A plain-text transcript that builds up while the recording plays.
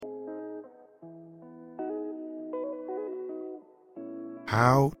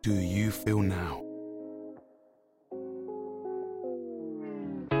How do you feel now?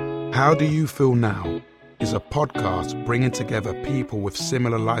 How Do You Feel Now is a podcast bringing together people with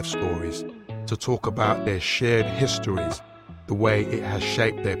similar life stories to talk about their shared histories, the way it has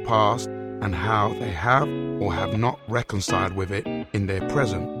shaped their past, and how they have or have not reconciled with it in their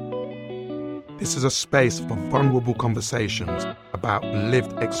present. This is a space for vulnerable conversations about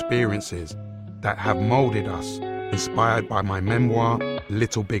lived experiences that have molded us, inspired by my memoir,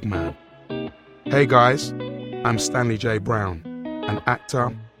 Little Big Man. Hey guys, I'm Stanley J. Browne, an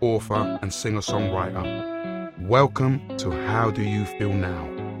actor, author and singer-songwriter. Welcome to How Do You Feel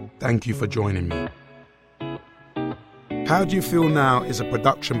Now? Thank you for joining me. How Do You Feel Now is a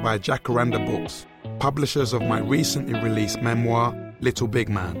production by Jacaranda Books, publishers of my recently released memoir, Little Big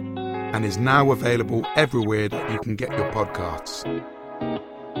Man, and is now available everywhere that you can get your podcasts.